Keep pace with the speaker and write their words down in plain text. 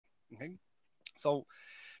Okay, so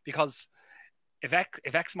because if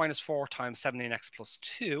x minus 4 times 17x plus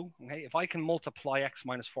 2, okay, if I can multiply x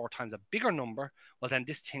minus 4 times a bigger number, well, then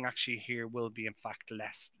this thing actually here will be, in fact,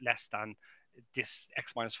 less than this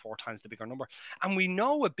x minus 4 times the bigger number. And we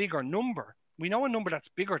know a bigger number. We know a number that's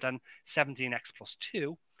bigger than 17x plus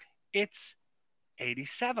 2. It's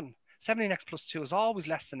 87. 17x plus 2 is always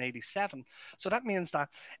less than 87. So that means that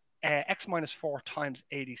x minus 4 times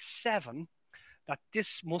 87, that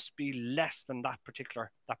this must be less than that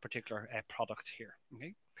particular product here.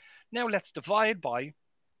 Okay. Now let's divide by.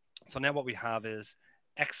 So now what we have is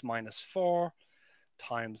x minus 4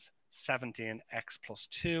 times 17x plus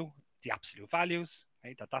 2, the absolute values,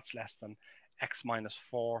 right? That's less than x minus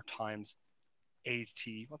 4 times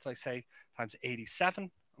 80. What did I say? Times 87.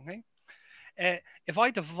 Okay. If I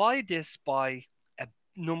divide this by a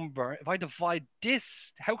number, if I divide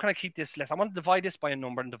this, how can I keep this less? I want to divide this by a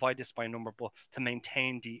number and divide this by a number, but to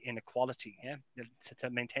maintain the inequality, yeah, to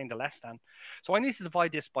maintain the less than. So I need to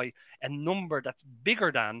divide this by a number that's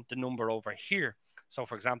bigger than the number over here. So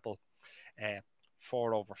for example,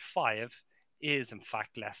 4 over 5 is in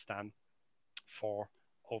fact less than 4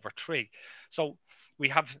 over 3. So we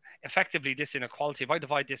have effectively this inequality. If I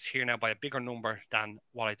divide this here now by a bigger number than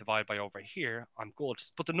what I divide by over here, I'm good.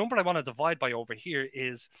 But the number I want to divide by over here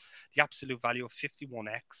is the absolute value of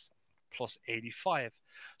 51x plus 85.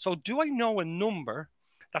 So do I know a number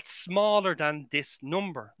that's smaller than this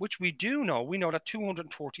number, which we do know? We know that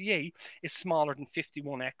 238 is smaller than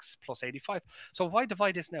 51x plus 85. So if I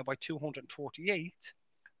divide this now by 238,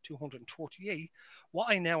 what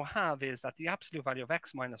I now have is that the absolute value of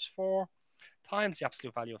x minus 4 times the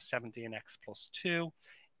absolute value of 17x plus 2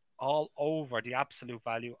 all over the absolute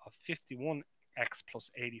value of 51x plus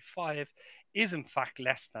 85 is in fact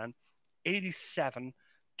less than 87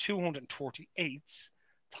 238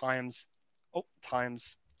 times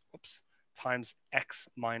x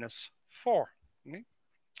minus 4. Okay?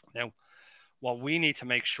 Now, what we need to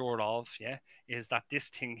make sure of, yeah, is that this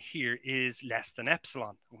thing here is less than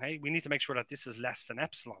epsilon. Okay, we need to make sure that this is less than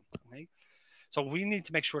epsilon. Okay, so we need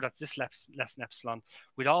to make sure that this less than epsilon.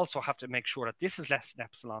 We'd also have to make sure that this is less than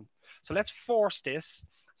epsilon. So let's force this.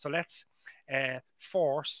 So let's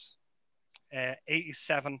force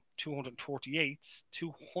 87 238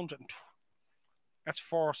 let's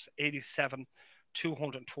force 87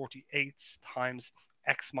 238 times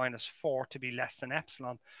x minus 4 to be less than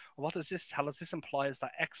epsilon. What does this tell us? This implies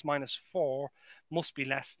that x minus 4 must be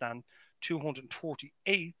less than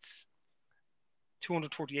 238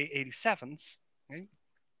 87s, okay,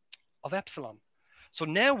 of epsilon. So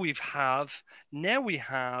now we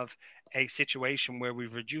have a situation where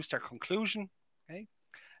we've reduced our conclusion, okay,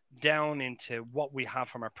 down into what we have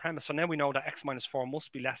from our premise. So now we know that x minus 4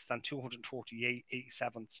 must be less than 248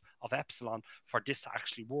 87ths of epsilon for this to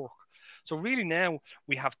actually work. So really now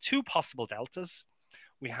we have two possible deltas.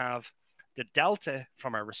 We have the delta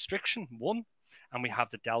from our restriction, 1, and we have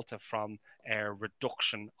the delta from our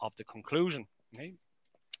reduction of the conclusion. Okay?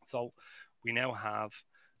 So we now have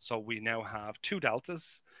two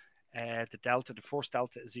deltas. The first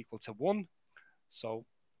delta is equal to 1. So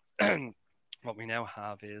what we now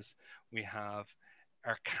have is we have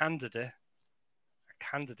our candidate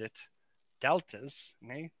deltas,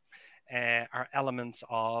 okay, are elements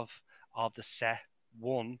of the set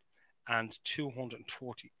 1 and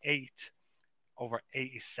 248 over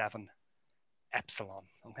 87 epsilon.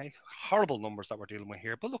 Okay, horrible numbers that we're dealing with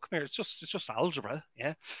here, but look, come here, it's just algebra,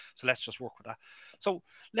 yeah. So let's just work with that. So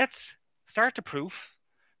let's start the proof.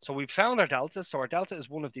 So we've found our delta. So our delta is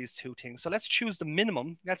one of these two things. So let's choose the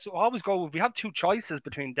minimum. Let's always go, if we have two choices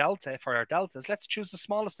between delta for our deltas, let's choose the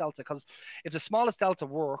smallest delta, because if the smallest delta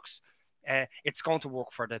works, it's going to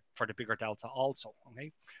work for the bigger delta also.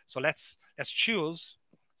 Okay. So let's choose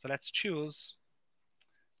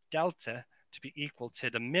delta to be equal to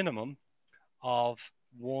the minimum of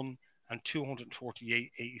 1 and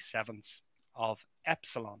 248 87ths of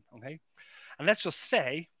epsilon. Okay. And let's just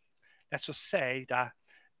say that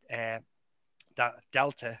that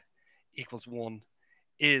delta equals 1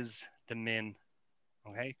 is the min,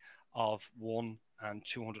 okay, of 1 and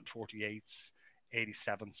 248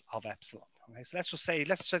 87ths of epsilon. Okay, so let's just say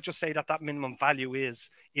that minimum value is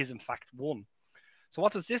in fact 1. So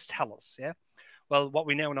what does this tell us? Yeah, well, what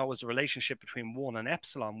we now know is the relationship between 1 and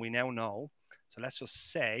epsilon. We now know. So let's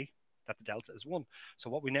just say that the delta is 1. So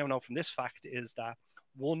what we now know from this fact is that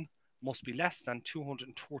 1 must be less than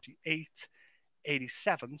 248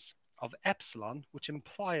 87ths of epsilon, which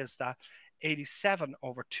implies that 87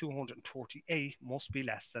 over 248 must be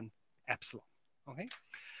less than epsilon. Okay.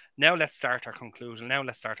 Now let's start our conclusion. Now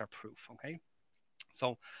let's start our proof. Okay.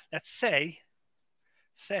 So let's say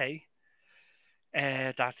say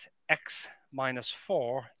that x minus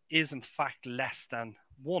 4 is in fact less than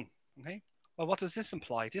 1. Okay. Well, what does this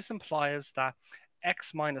imply? This implies that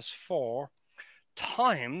x minus 4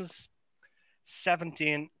 times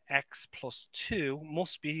 17x plus 2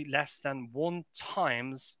 must be less than 1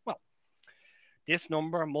 times, well, this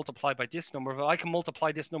number multiplied by this number. If I can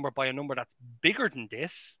multiply this number by a number that's bigger than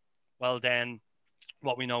this, well, then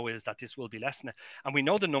what we know is that this will be less than it. And we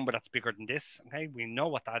know the number that's bigger than this. Okay, we know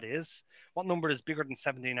what that is. What number is bigger than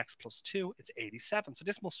 17x plus 2? It's 87. So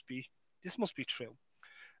this must be true.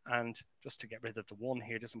 And just to get rid of the 1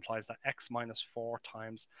 here, this implies that x minus 4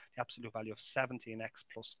 times the absolute value of 17x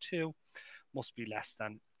plus 2 must be less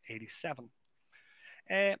than 87.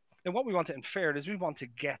 And what we want to infer is we want to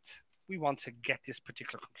get this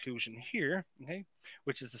particular conclusion here, okay,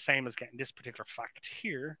 which is the same as getting this particular fact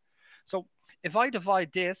here. So if I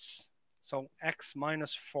divide this, so x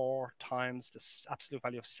minus 4 times the absolute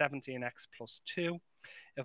value of 17x plus 2, if